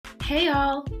Hey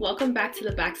y'all, welcome back to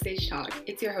the Backstage Talk.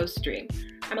 It's your host Dream.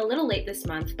 I'm a little late this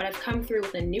month, but I've come through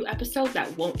with a new episode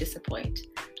that won't disappoint.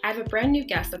 I have a brand new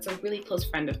guest that's a really close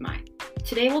friend of mine.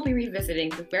 Today we'll be revisiting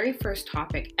the very first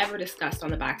topic ever discussed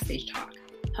on the Backstage Talk.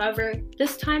 However,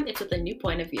 this time it's with a new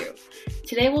point of view.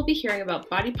 Today we'll be hearing about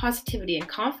body positivity and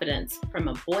confidence from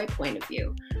a boy point of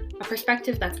view, a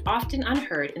perspective that's often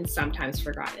unheard and sometimes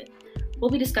forgotten.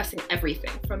 We'll be discussing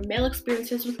everything from male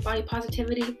experiences with body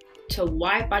positivity to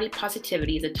why body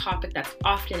positivity is a topic that's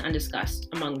often undiscussed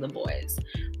among the boys.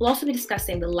 We'll also be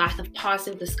discussing the lack of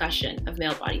positive discussion of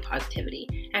male body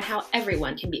positivity and how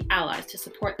everyone can be allies to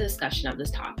support the discussion of this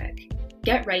topic.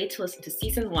 Get ready to listen to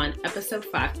Season 1, Episode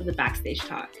 5 of the Backstage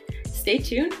Talk. Stay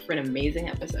tuned for an amazing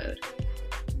episode.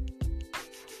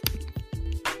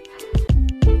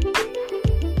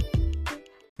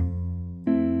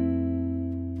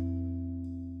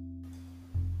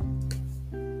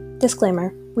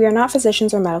 Disclaimer: we are not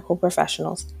physicians or medical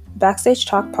professionals. The Backstage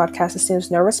Talk podcast assumes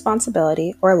no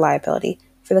responsibility or liability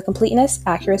for the completeness,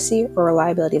 accuracy, or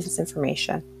reliability of this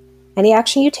information. Any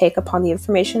action you take upon the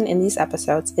information in these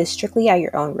episodes is strictly at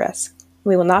your own risk, and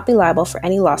we will not be liable for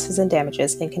any losses and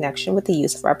damages in connection with the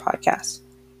use of our podcast.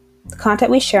 The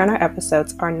content we share in our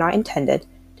episodes are not intended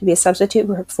to be a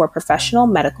substitute for professional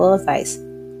medical advice,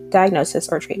 diagnosis,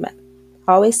 or treatment.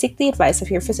 Always seek the advice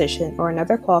of your physician or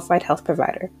another qualified health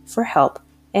provider for help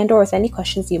and/or with any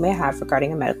questions you may have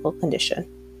regarding a medical condition.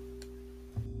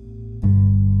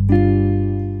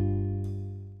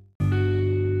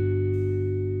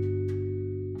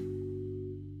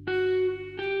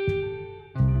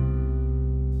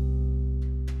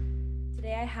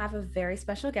 Today I have a very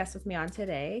special guest with me on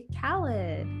today,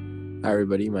 Khaled. Hi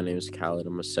everybody, my name is Khaled.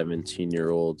 I'm a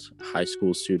 17-year-old high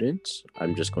school student.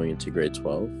 I'm just going into grade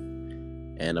 12.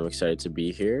 And I'm excited to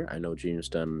be here. I know Dream's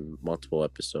done multiple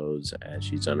episodes and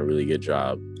she's done a really good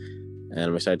job. And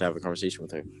I'm excited to have a conversation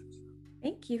with her.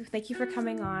 Thank you. Thank you for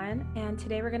coming on. And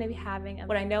today we're going to be having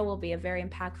what I know will be a very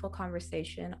impactful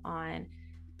conversation on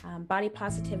body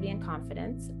positivity and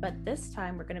confidence. But this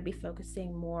time we're going to be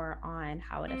focusing more on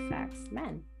how it affects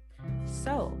men.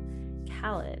 So,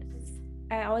 Khaled,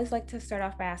 I always like to start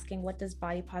off by asking, what does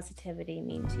body positivity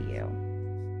mean to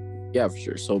you? Yeah, for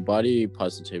sure. So body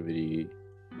positivity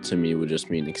to me would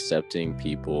just mean accepting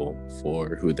people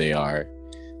for who they are,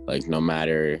 like no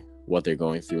matter what they're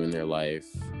going through in their life,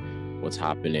 what's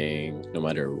happening, no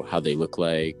matter how they look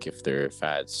like, if they're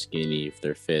fat, skinny, if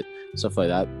they're fit, stuff like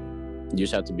that. You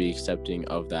just have to be accepting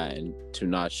of that and to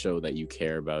not show that you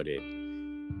care about it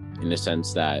in the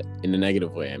sense that, in a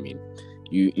negative way, I mean,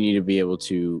 you need to be able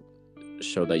to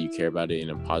show that you care about it in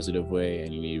a positive way,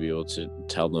 and you need to be able to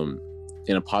tell them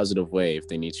in a positive way if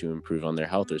they need to improve on their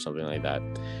health or something like that.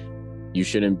 You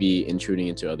shouldn't be intruding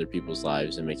into other people's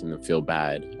lives and making them feel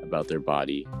bad about their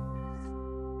body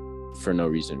for no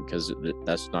reason, because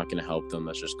that's not going to help them.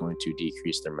 That's just going to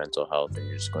decrease their mental health, and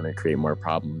you're just going to create more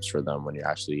problems for them when you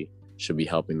actually should be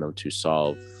helping them to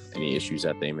solve any issues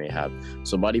that they may have.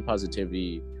 So body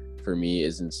positivity for me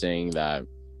isn't saying that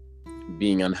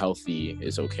being unhealthy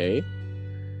is okay,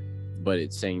 but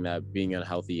it's saying that being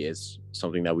unhealthy is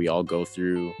something that we all go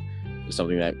through, is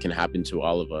something that can happen to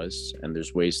all of us, and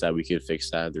there's ways that we could fix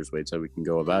that, there's ways that we can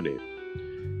go about it.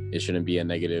 It shouldn't be a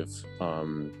negative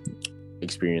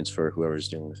experience for whoever's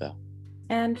dealing with that.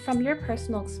 And from your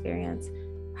personal experience,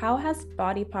 how has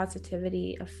body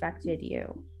positivity affected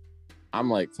you?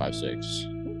 I'm like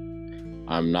 5'6".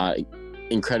 I'm not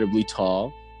incredibly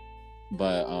tall,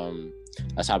 but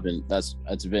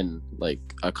that's been like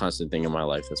a constant thing in my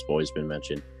life that's always been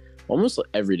mentioned almost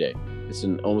every day. It's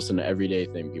almost an everyday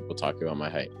thing. People talk about my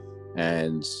height,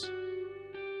 and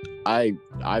I'm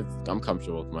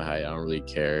comfortable with my height. I don't really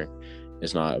care.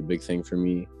 It's not a big thing for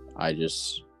me. I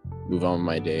just move on with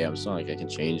my day. It's not like I can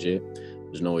change it.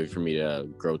 There's no way for me to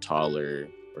grow taller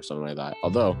or something like that.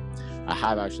 Although I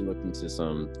have actually looked into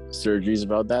some surgeries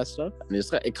about that stuff, and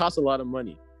it costs a lot of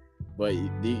money. But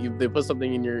they put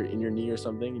something in your knee or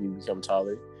something, and you become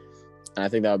taller. And I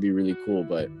think that would be really cool,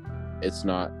 but it's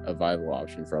not a viable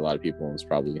option for a lot of people, and it's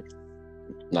probably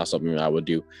not something that I would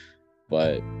do.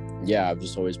 But yeah, I've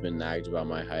just always been nagged about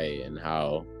my height and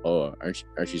how, aren't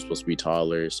you supposed to be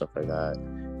taller, stuff like that.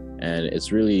 And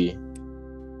it's really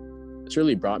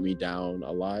brought me down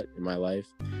a lot in my life,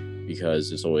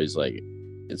 because it's always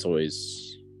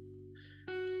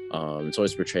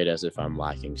portrayed as if I'm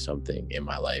lacking something in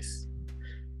my life,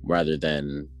 rather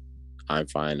than I'm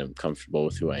fine, I'm comfortable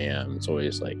with who I am. It's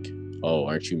always like,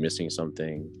 aren't you missing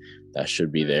something that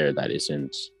should be there that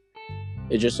isn't?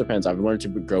 It just depends. I've learned to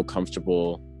grow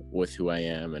comfortable with who I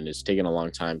am, and it's taken a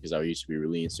long time because I used to be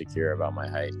really insecure about my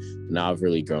height. Now I've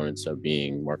really grown into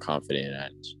being more confident,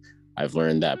 and I've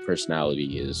learned that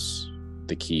personality is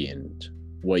the key, and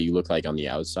what you look like on the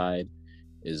outside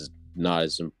is not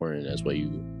as important as what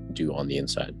you do on the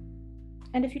inside.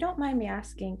 And if you don't mind me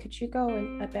asking, could you go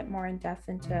a bit more in depth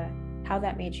into how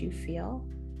that made you feel?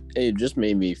 It just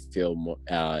made me feel more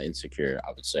insecure,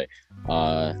 I would say.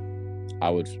 I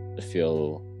would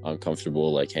feel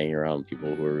uncomfortable like hanging around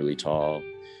people who are really tall,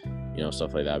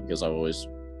 stuff like that, because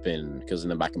in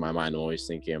the back of my mind I'm always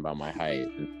thinking about my height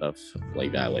and stuff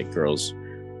like that, like girls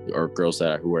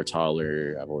who are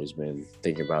taller. I've always been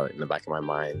thinking about it in the back of my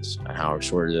mind and how I'm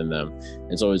shorter than them.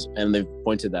 And they've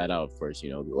pointed that out, of course,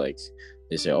 like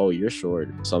they say, oh, you're short,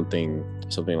 something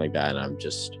like that, and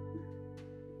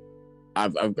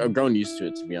I've grown used to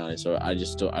it, to be honest. So I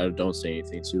don't say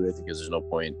anything to it because there's no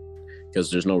point,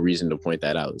 because there's no reason to point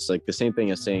that out. It's like the same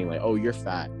thing as saying like, oh, you're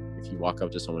fat. If you walk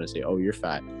up to someone and say, oh, you're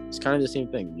fat, it's kind of the same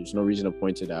thing. There's no reason to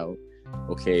point it out.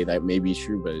 Okay, that may be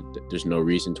true, but there's no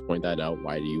reason to point that out.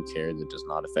 Why do you care? That does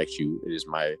not affect you. It is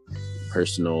my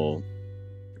personal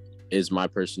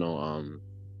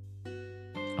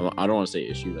I don't want to say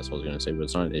issue, that's what I was going to say, but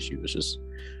it's not an issue. It's just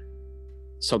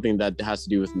something that has to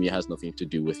do with me. It has nothing to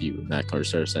do with you. In that kind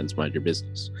of sense, mind your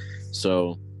business.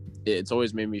 So it's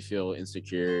always made me feel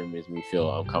insecure. It makes me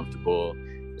feel uncomfortable.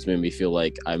 It's made me feel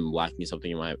like I'm lacking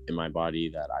something in my body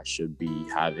that I should be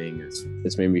having.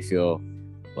 It's made me feel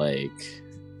like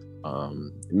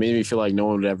it made me feel like no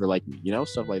one would ever like me,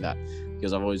 stuff like that.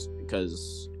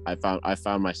 Because I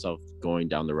found myself going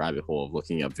down the rabbit hole of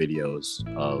looking up videos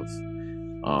of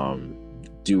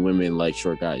do women like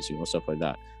short guys, stuff like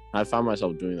that. I found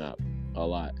myself doing that a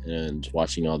lot and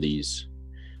watching all these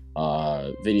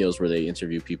videos where they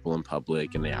interview people in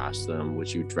public and they ask them,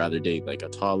 would you rather date like a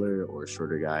taller or a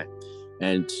shorter guy?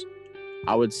 And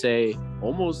I would say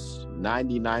almost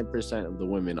 99% of the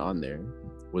women on there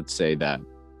would say that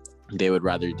they would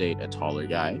rather date a taller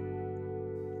guy,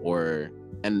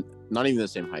 and not even the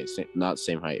same height, not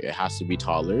same height. It has to be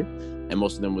taller, and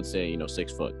most of them would say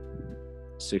 6 foot.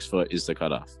 6 foot is the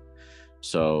cutoff.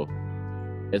 So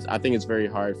I think it's very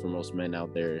hard for most men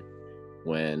out there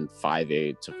when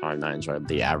 5'8" to 5'9" are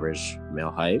the average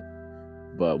male height,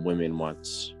 but women want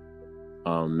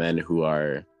men who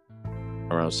are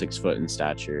around 6 foot in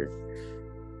stature,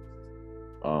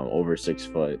 over 6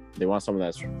 foot. They want someone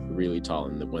that's really tall,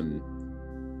 and when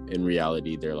in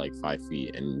reality they're like 5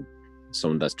 feet, and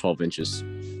someone that's 12 inches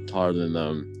taller than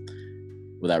them,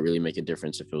 would that really make a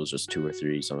difference if it was just 2 or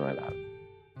 3, something like that?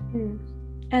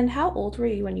 And how old were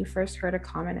you when you first heard a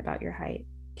comment about your height?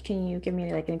 Can you give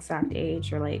me like an exact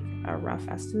age or like a rough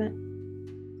estimate?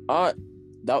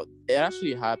 It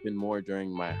actually happened more during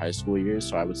my high school years,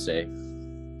 so I would say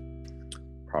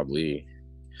probably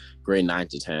grade 9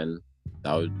 to 10.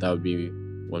 That would be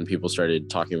when people started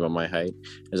talking about my height,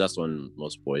 because that's when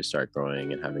most boys start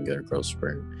growing and having their growth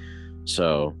spurt.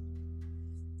 So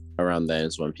around then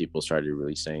is when people started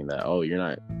really saying that, oh, you're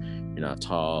not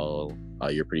tall,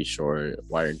 you're pretty short,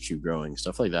 why aren't you growing,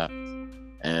 stuff like that.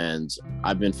 And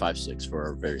I've been 5'6"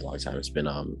 for a very long time.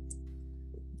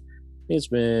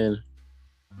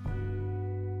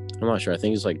 I'm not sure, I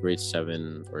think it's like grade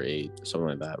 7 or 8, something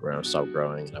like that, where I stopped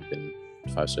growing, and I've been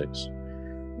 5'6".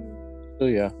 So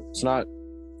yeah, it's not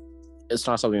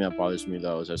something that bothers me,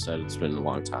 though. As I said, it's been a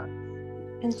long time.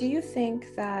 And do you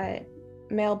think that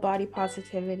male body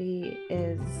positivity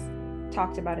is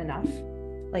talked about enough?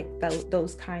 Like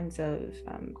those kinds of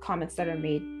comments that are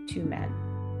made to men?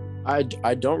 I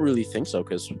don't really think so,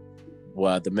 because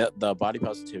the body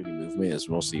positivity movement is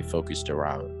mostly focused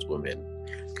around women,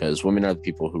 because women are the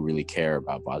people who really care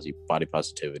about body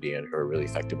positivity and who are really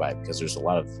affected by it, because there's a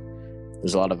lot of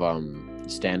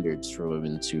standards for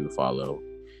women to follow,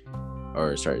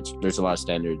 there's a lot of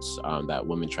standards that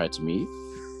women try to meet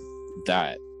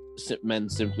that men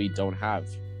simply don't have,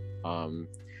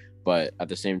 but at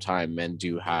the same time men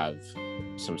do have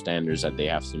some standards that they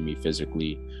have to meet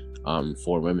physically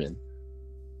for women,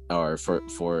 or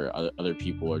for other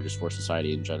people, or just for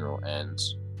society in general. And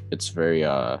it's very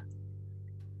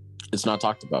it's not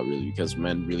talked about really, because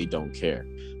men really don't care.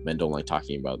 Men don't like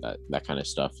talking about that kind of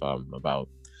stuff, about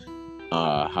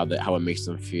how it makes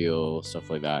them feel, stuff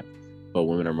like that. But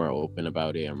women are more open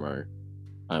about it, and more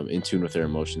in tune with their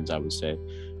emotions, I would say,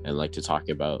 and like to talk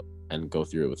about and go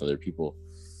through it with other people.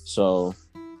 So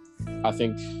I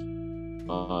think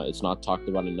it's not talked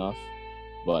about enough,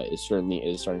 but it certainly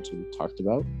is starting to be talked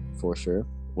about, for sure,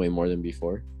 way more than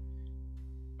before.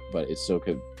 But it still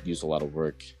could use a lot of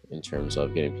work in terms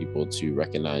of getting people to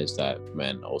recognize that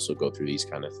men also go through these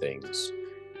kind of things,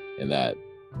 and that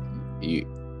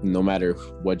no matter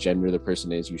what gender the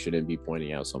person is, you shouldn't be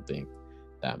pointing out something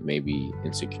that may be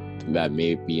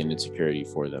an insecurity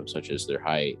for them, such as their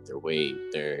height, their weight,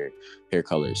 their hair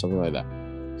color, something like that.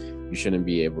 You shouldn't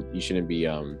be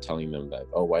telling them that,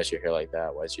 oh, why is your hair like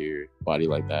that? Why is your body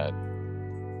like that?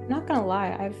 Not gonna lie,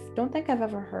 I don't think I've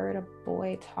ever heard a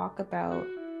boy talk about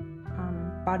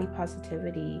body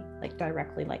positivity like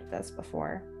directly like this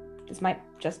before. This might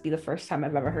just be the first time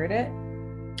I've ever heard it.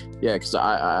 Yeah, because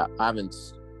I haven't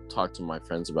talked to my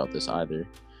friends about this either.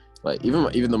 Like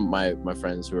even though my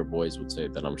friends who are boys would say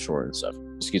that I'm short and stuff.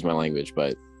 Excuse my language,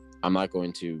 but I'm not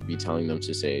going to be telling them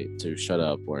to shut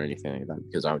up or anything like that,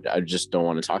 because I just don't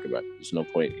want to talk about it. There's no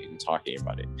point in talking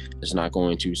about it. It's not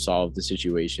going to solve the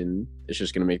situation. It's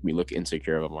just going to make me look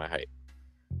insecure about my height.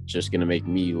 It's just going to make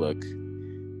me look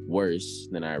worse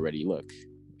than I already look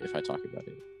if I talk about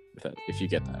it. If you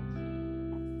get that.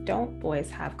 Don't boys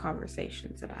have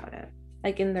conversations about it?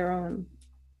 Like in their own,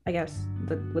 I guess,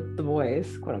 with the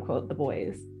boys, quote unquote, the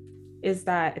boys. Is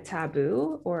that a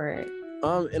taboo or?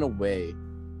 In a way,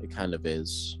 it kind of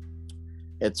is.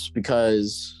 It's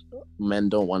because men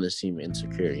don't want to seem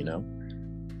insecure, you know?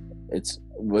 It's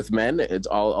with men, it's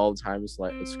all the time.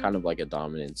 It's kind of like a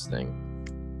dominance thing.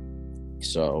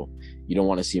 So you don't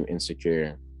want to seem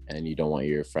insecure, and you don't want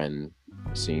your friend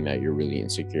seeing that you're really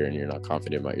insecure and you're not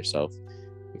confident about yourself,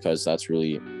 because that's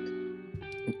really,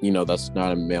 that's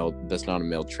not a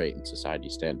male trait in society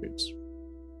standards.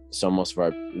 So most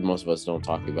of us don't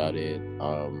talk about it.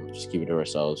 Just keep it to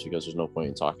ourselves, because there's no point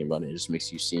in talking about it. It just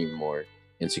makes you seem more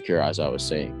insecure, as I was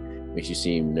saying. It makes you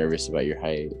seem nervous about your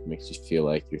height. It makes you feel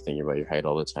like you're thinking about your height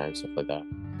all the time, stuff like that.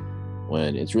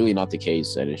 When it's really not the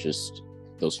case, and it's just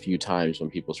those few times when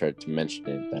people start to mention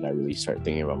it that I really start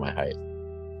thinking about my height.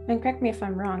 And correct me if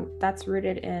I'm wrong, that's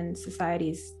rooted in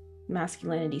society's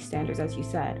masculinity standards, as you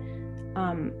said.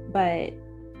 But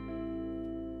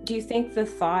do you think the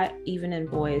thought, even in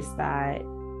boys, that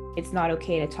it's not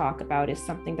okay to talk about is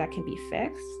something that can be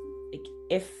fixed? Like,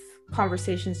 if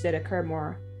conversations did occur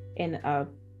more in a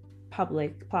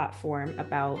public platform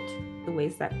about the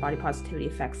ways that body positivity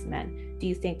affects men, do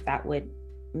you think that would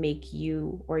make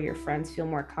you or your friends feel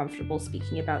more comfortable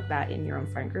speaking about that in your own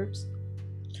friend groups?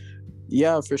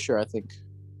 Yeah, for sure. I think,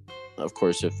 of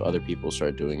course, if other people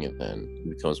start doing it, then it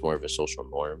becomes more of a social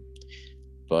norm.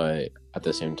 But at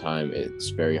the same time,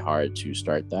 it's very hard to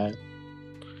start that.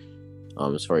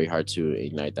 It's very hard to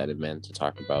ignite that in men to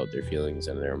talk about their feelings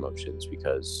and their emotions,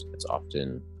 because it's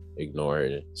often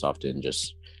ignored. It's often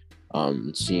just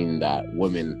seen that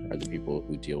women are the people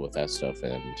who deal with that stuff,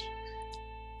 and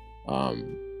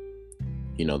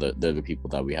they're the people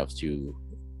that we have to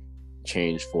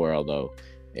change for, although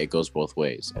it goes both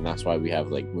ways. And that's why we have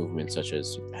like movements such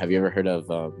as, have you ever heard of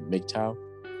MGTOW?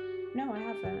 No, I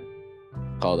haven't.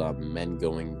 Called Men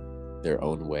Going Their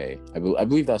Own Way. I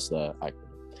believe that's the acronym.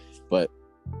 But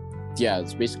yeah,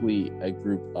 it's basically a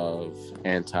group of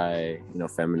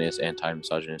feminist,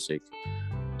 anti-misogynistic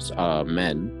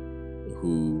men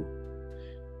who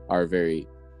are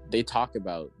they talk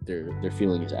about their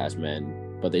feelings as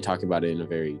men, but they talk about it in a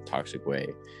very toxic way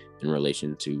in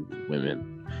relation to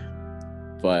women.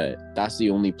 But that's the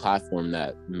only platform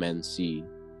that men see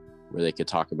where they could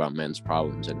talk about men's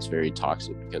problems, and it's very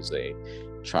toxic because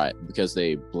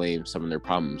they blame some of their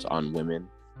problems on women.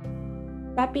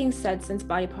 That being said, since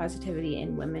body positivity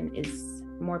in women is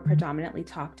more predominantly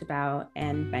talked about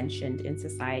and mentioned in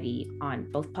society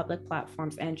on both public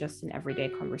platforms and just in everyday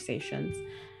conversations,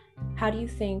 how do you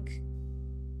think,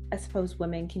 I suppose,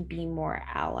 women can be more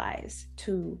allies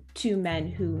to men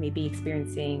who may be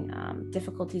experiencing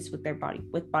difficulties with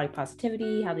body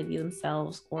positivity, how they view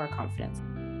themselves, or confidence?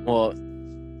 Well,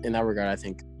 in that regard, I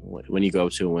think when you go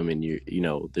up to a woman,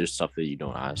 there's stuff that you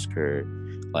don't ask her,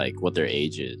 like what their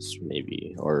age is,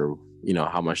 maybe, or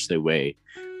how much they weigh,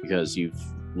 because you've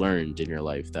learned in your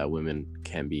life that women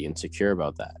can be insecure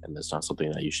about that, and that's not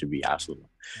something that you should be asking them.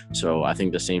 So I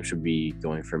think the same should be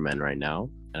going for men right now,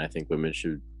 and I think women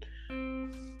should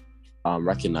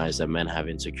recognize that men have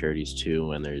insecurities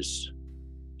too, and there's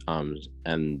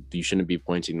and you shouldn't be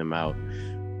pointing them out,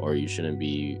 or you shouldn't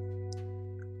be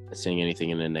saying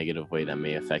anything in a negative way that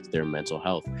may affect their mental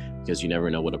health, because you never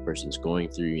know what a person's going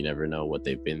through, you never know what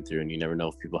they've been through, and you never know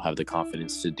if people have the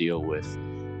confidence to deal with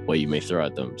what you may throw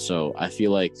at them. So I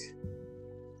feel like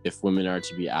if women are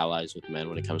to be allies with men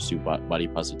when it comes to body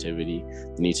positivity,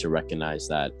 they need to recognize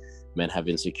that men have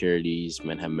insecurities,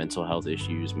 men have mental health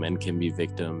issues, men can be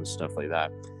victims, stuff like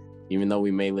that. Even though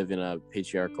we may live in a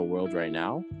patriarchal world right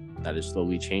now, that is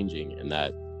slowly changing, and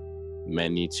that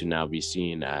men need to now be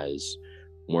seen as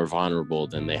more vulnerable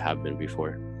than they have been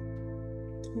before.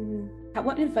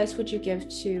 What advice would you give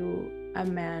to a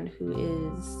man who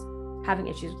is having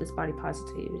issues with his body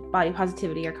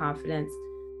positivity or confidence?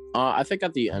 I think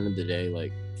at the end of the day,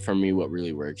 like for me, what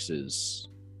really works is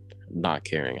not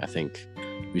caring. I think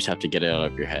you just have to get it out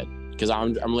of your head, because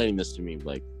I'm relating this to me,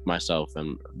 like myself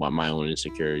and my own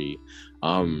insecurity.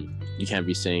 You can't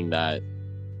be saying that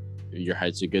your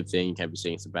height's a good thing. You can't be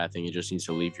saying it's a bad thing. It just needs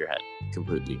to leave your head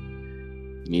completely.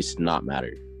 It needs to not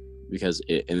matter, because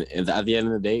at the end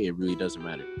of the day, it really doesn't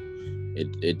matter.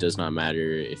 It does not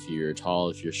matter if you're tall,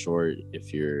 if you're short,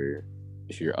 if you're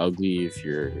ugly, if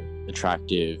you're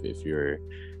attractive, if you're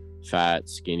fat,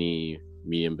 skinny,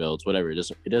 medium builds, whatever.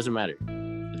 It doesn't matter.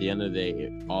 At the end of the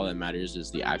day, all that matters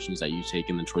is the actions that you take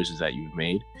and the choices that you've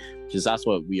made, because that's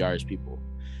what we are as people.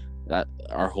 That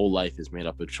our whole life is made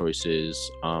up of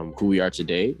choices. Who we are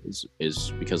today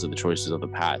is because of the choices of the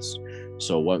past.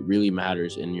 So what really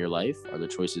matters in your life are the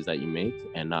choices that you make,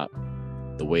 and not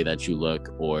the way that you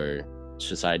look or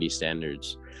society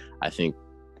standards. I think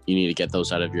you need to get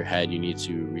those out of your head. You need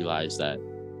to realize that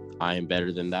I am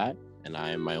better than that, and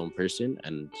I am my own person,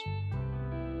 and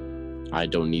I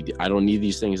don't need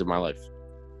these things in my life.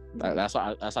 That's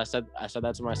why I said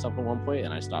that to myself at one point,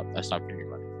 and I stopped caring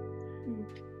about it.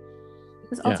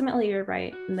 Because ultimately, you're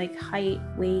right. Like height,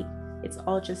 weight, it's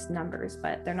all just numbers,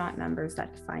 but they're not numbers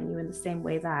that define you, in the same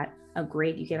way that a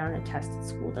grade you get on a test at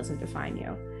school doesn't define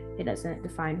you. It doesn't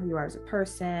define who you are as a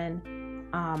person.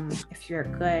 If you're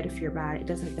good, if you're bad, it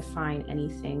doesn't define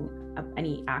anything,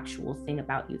 any actual thing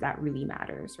about you that really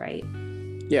matters, right?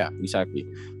 Yeah, exactly.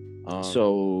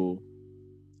 So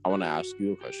I want to ask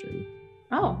you a question.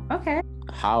 Oh, okay.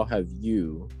 How have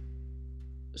you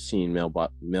seen male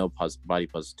body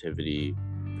positivity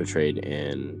portrayed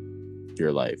in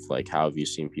your life? Like, how have you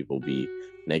seen people be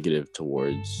negative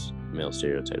towards male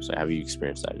stereotypes? Like, have you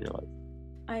experienced that in your life?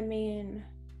 I mean,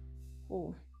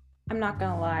 I'm not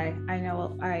gonna lie. I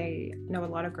know a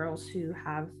lot of girls who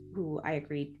I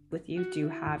agree with you, do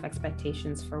have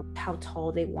expectations for how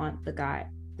tall they want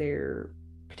their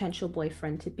potential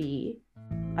boyfriend to be.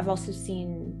 I've also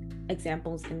seen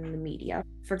examples in the media.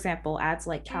 For example, ads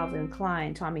like Calvin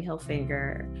Klein, Tommy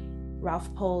Hilfiger,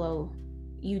 Ralph Polo.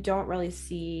 You don't really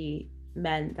see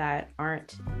men that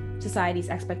aren't society's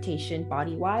expectation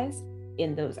body-wise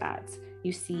in those ads.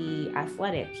 You see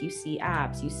athletic, you see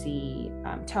abs, you see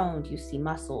toned, you see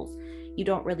muscles. You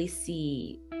don't really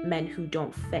see men who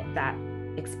don't fit that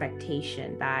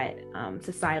expectation, that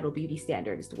societal beauty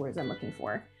standard is the words I'm looking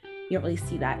for. You don't really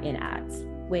see that in ads,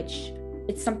 which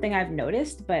it's something I've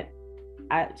noticed, but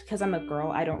because I'm a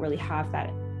girl, I don't really have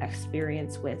that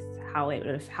experience with how it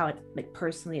like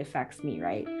personally affects me,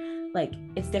 right? Like,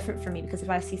 it's different for me, because if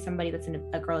I see somebody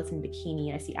a girl that's in a bikini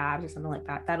and I see abs or something like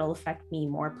that, that'll affect me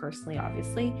more personally,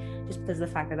 obviously, just because of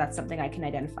the fact that that's something I can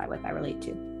identify with, I relate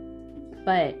to.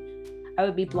 But I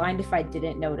would be blind if I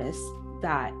didn't notice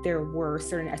that there were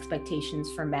certain expectations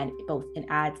for men, both in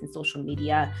ads and social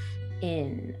media,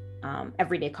 in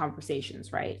everyday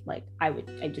conversations, right? Like,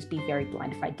 I'd just be very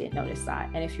blind if I didn't notice that.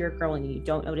 And if you're a girl and you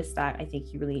don't notice that, I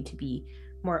think you really need to be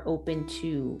more open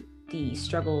to the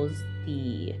struggles,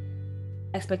 the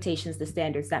expectations, the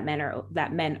standards that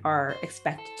men are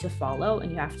expected to follow,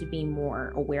 and you have to be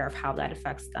more aware of how that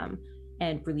affects them,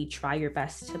 and really try your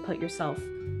best to not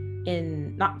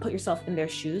put yourself in their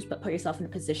shoes, but put yourself in a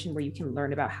position where you can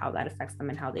learn about how that affects them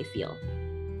and how they feel.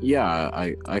 Yeah,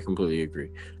 I completely agree,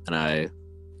 and I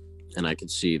can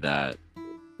see that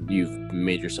you've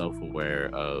made yourself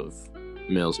aware of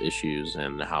males' issues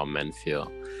and how men feel,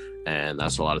 and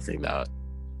that's a lot of things that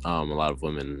a lot of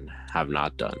women have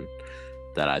not done,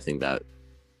 that I think that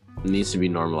needs to be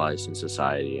normalized in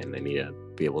society, and they need to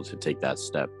be able to take that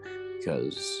step,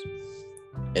 because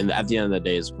at the end of the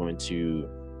day, it's going to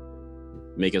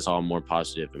make us all more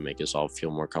positive and make us all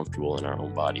feel more comfortable in our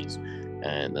own bodies.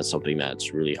 And that's something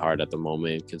that's really hard at the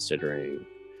moment, considering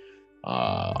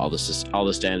all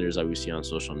the standards that we see on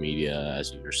social media,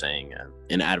 as you were saying,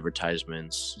 in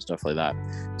advertisements, stuff like that.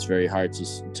 It's very hard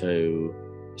to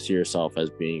see yourself as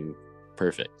being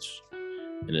perfect,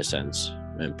 in a sense,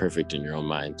 and perfect in your own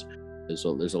mind. There's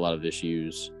a lot of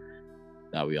issues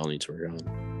that we all need to work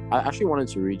on. I actually wanted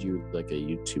to read you like a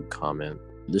YouTube comment.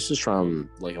 This is from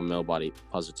like a male body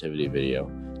positivity video,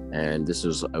 and this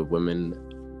is a woman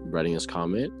writing this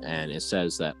comment, and it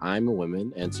says that I'm a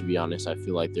woman, and to be honest, I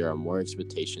feel like there are more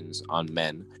expectations on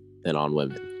men than on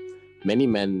women. Many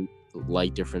men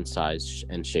like different sized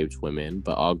and shaped women,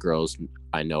 but all girls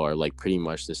I know are like pretty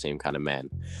much the same kind of man.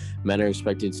 Men are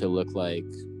expected to look like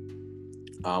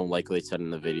they said in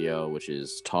the video, which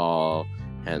is tall,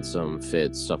 handsome,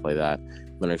 fit, stuff like that.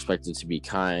 Men are expected to be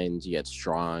kind, yet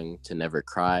strong, to never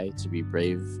cry, to be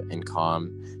brave and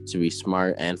calm, to be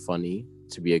smart and funny,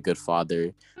 to be a good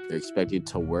father. They're expected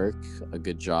to work a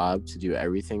good job, to do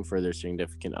everything for their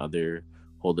significant other,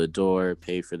 hold the door,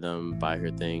 pay for them, buy her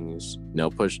things,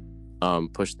 push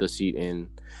the seat in,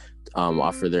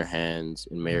 offer their hands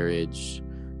in marriage,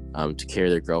 to carry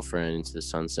their girlfriend into the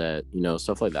sunset,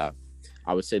 stuff like that.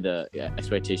 I would say the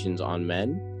expectations on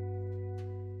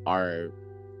men are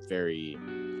very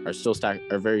stacked.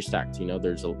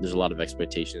 There's a lot of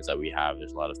expectations that we have.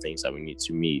 There's a lot of things that we need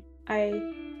to meet. I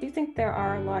do think there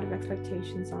are a lot of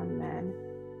expectations on men.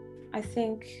 I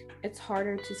think it's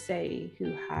harder to say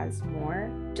who has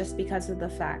more, just because of the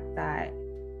fact that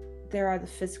there are the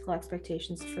physical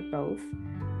expectations for both,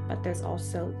 but there's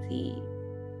also the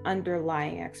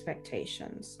underlying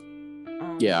expectations.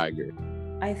 Yeah, I agree.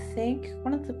 I think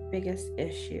one of the biggest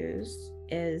issues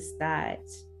is that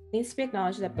it needs to be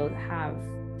acknowledged that both have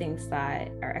things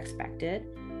that are expected,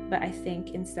 but I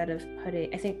think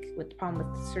with the problem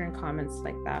with certain comments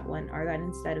like that one are that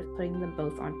instead of putting them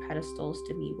both on pedestals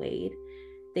to be weighed,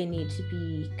 they need to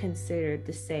be considered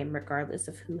the same regardless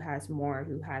of who has more,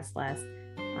 who has less,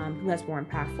 who has more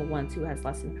impactful ones, who has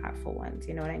less impactful ones,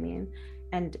 you know what I mean?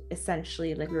 And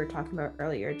essentially, like we were talking about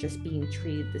earlier, just being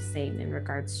treated the same in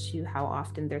regards to how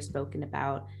often they're spoken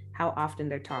about, how often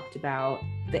they're talked about,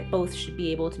 that both should be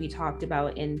able to be talked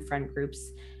about in friend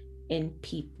groups,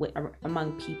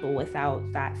 among people, without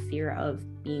that fear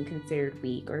of being considered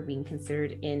weak or being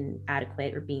considered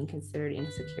inadequate or being considered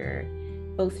insecure.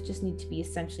 Both just need to be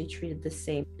essentially treated the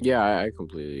same. Yeah, I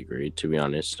completely agree. To be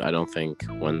honest, I don't think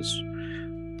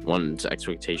one's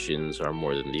expectations are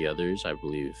more than the others. I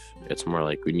believe it's more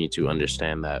like we need to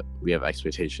understand that we have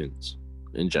expectations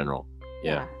in general.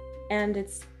 Yeah. And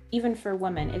it's even for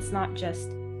women, it's not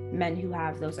just men who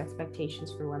have those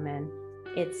expectations for women,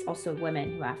 it's also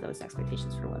women who have those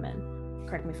expectations for women.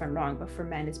 Correct me if I'm wrong, but for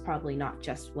men, it's probably not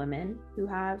just women who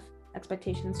have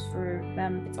expectations for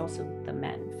them, it's also the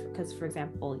men. Because, for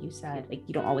example, you said like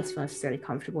you don't always feel necessarily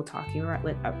comfortable talking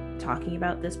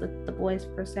about this with the boys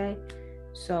per se.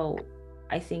 So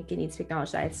I think it needs to be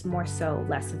acknowledged that it's more so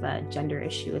less of a gender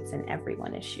issue, it's an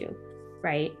everyone issue,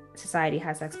 right? Society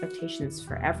has expectations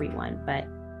for everyone, but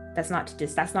that's not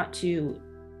to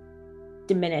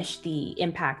diminish the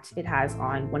impact it has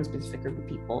on one specific group of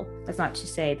people. That's not to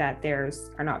say that theirs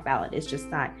are not valid. It's just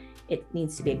that it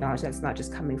needs to be acknowledged that it's not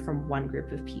just coming from one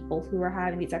group of people who are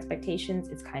having these expectations.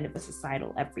 It's kind of a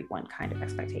societal, everyone kind of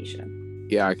expectation.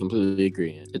 Yeah, I completely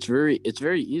agree. It's very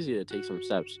easy to take some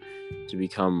steps to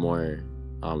become more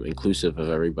inclusive of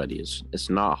everybody. It's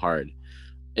not hard.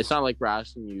 It's not like we're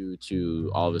asking you to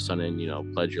all of a sudden,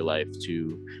 pledge your life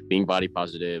to being body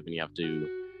positive and you have to,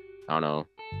 I don't know,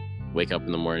 wake up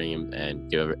in the morning and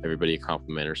give everybody a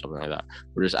compliment or something like that.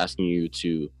 We're just asking you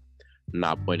to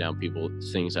not point out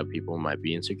things that people might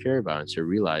be insecure about, and to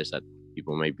realize that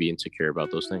people might be insecure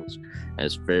about those things. And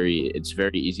it's very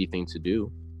easy thing to do.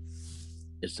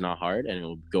 It's not hard, and it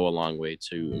will go a long way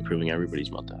to improving everybody's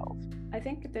mental health. I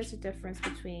think there's a difference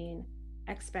between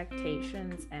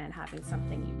expectations and having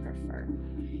something you prefer,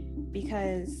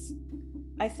 because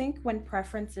I think when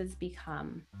preferences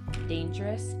become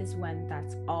dangerous is when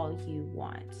that's all you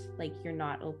want. Like you're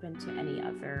not open to any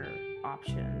other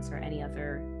options or any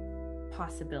other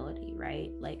possibility,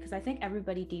 right? Like, because I think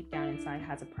everybody deep down inside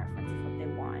has a preference of what they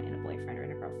want in a boyfriend or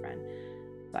in a girlfriend.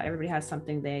 But everybody has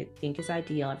something they think is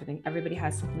ideal. Everybody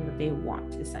has something that they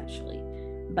want, essentially.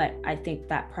 But I think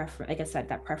that preference, like I said,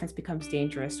 that preference becomes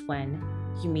dangerous when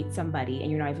you meet somebody and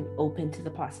you're not even open to the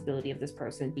possibility of this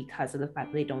person because of the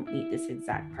fact that they don't meet this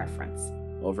exact preference.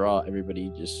 Overall,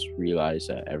 everybody just realize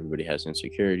that everybody has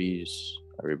insecurities.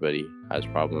 Everybody has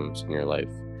problems in your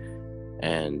life,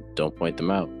 and don't point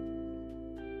them out.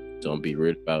 Don't be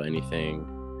rude about anything.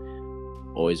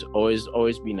 Always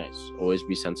be nice. Always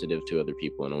be sensitive to other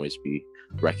people, and always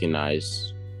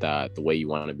recognize that the way you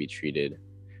want to be treated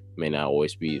may not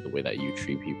always be the way that you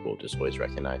treat people. Just always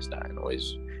recognize that, and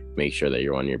always make sure that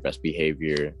you're on your best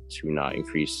behavior to not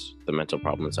increase the mental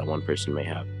problems that one person may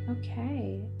have.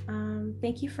 Okay.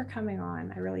 Thank you for coming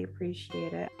on. I really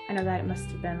appreciate it. I know that it must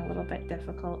have been a little bit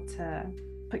difficult to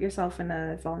put yourself in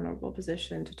a vulnerable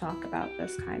position to talk about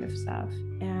this kind of stuff.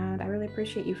 And I really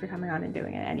appreciate you for coming on and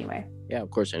doing it anyway. Yeah, of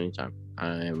course, anytime.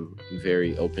 I am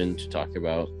very open to talk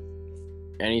about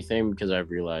anything because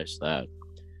I've realized that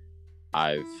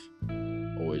I've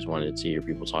always wanted to hear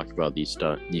people talk about these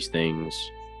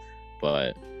things,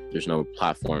 but there's no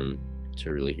platform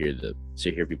to really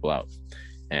hear people out.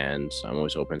 And I'm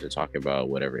always open to talk about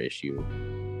whatever issue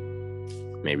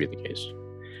may be the case.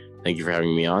 Thank you for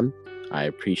having me on. I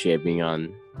appreciate being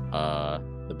on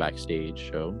the Backstage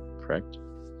show, correct?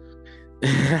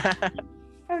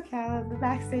 Okay, the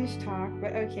Backstage Talk,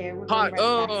 but okay, we're going by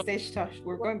the Backstage Talk.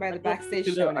 We're going by the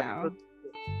Backstage show now.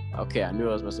 Okay, I knew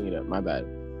I was messing it up. My bad.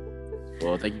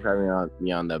 Well, thank you for having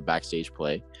me on the Backstage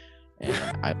Play, and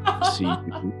I see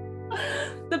you.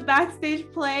 The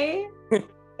Backstage Play.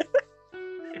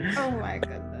 Oh my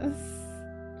goodness.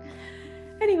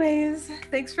 Anyways,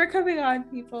 thanks for coming on,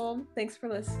 people. Thanks for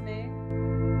listening.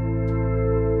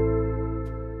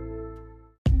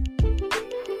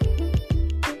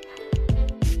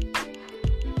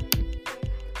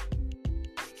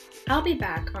 I'll be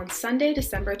back on Sunday,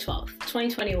 December 12th,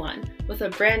 2021, with a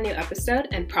brand new episode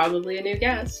and probably a new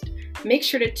guest. Make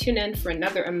sure to tune in for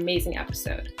another amazing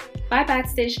episode. Bye,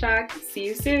 Backstage Talk. See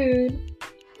you soon.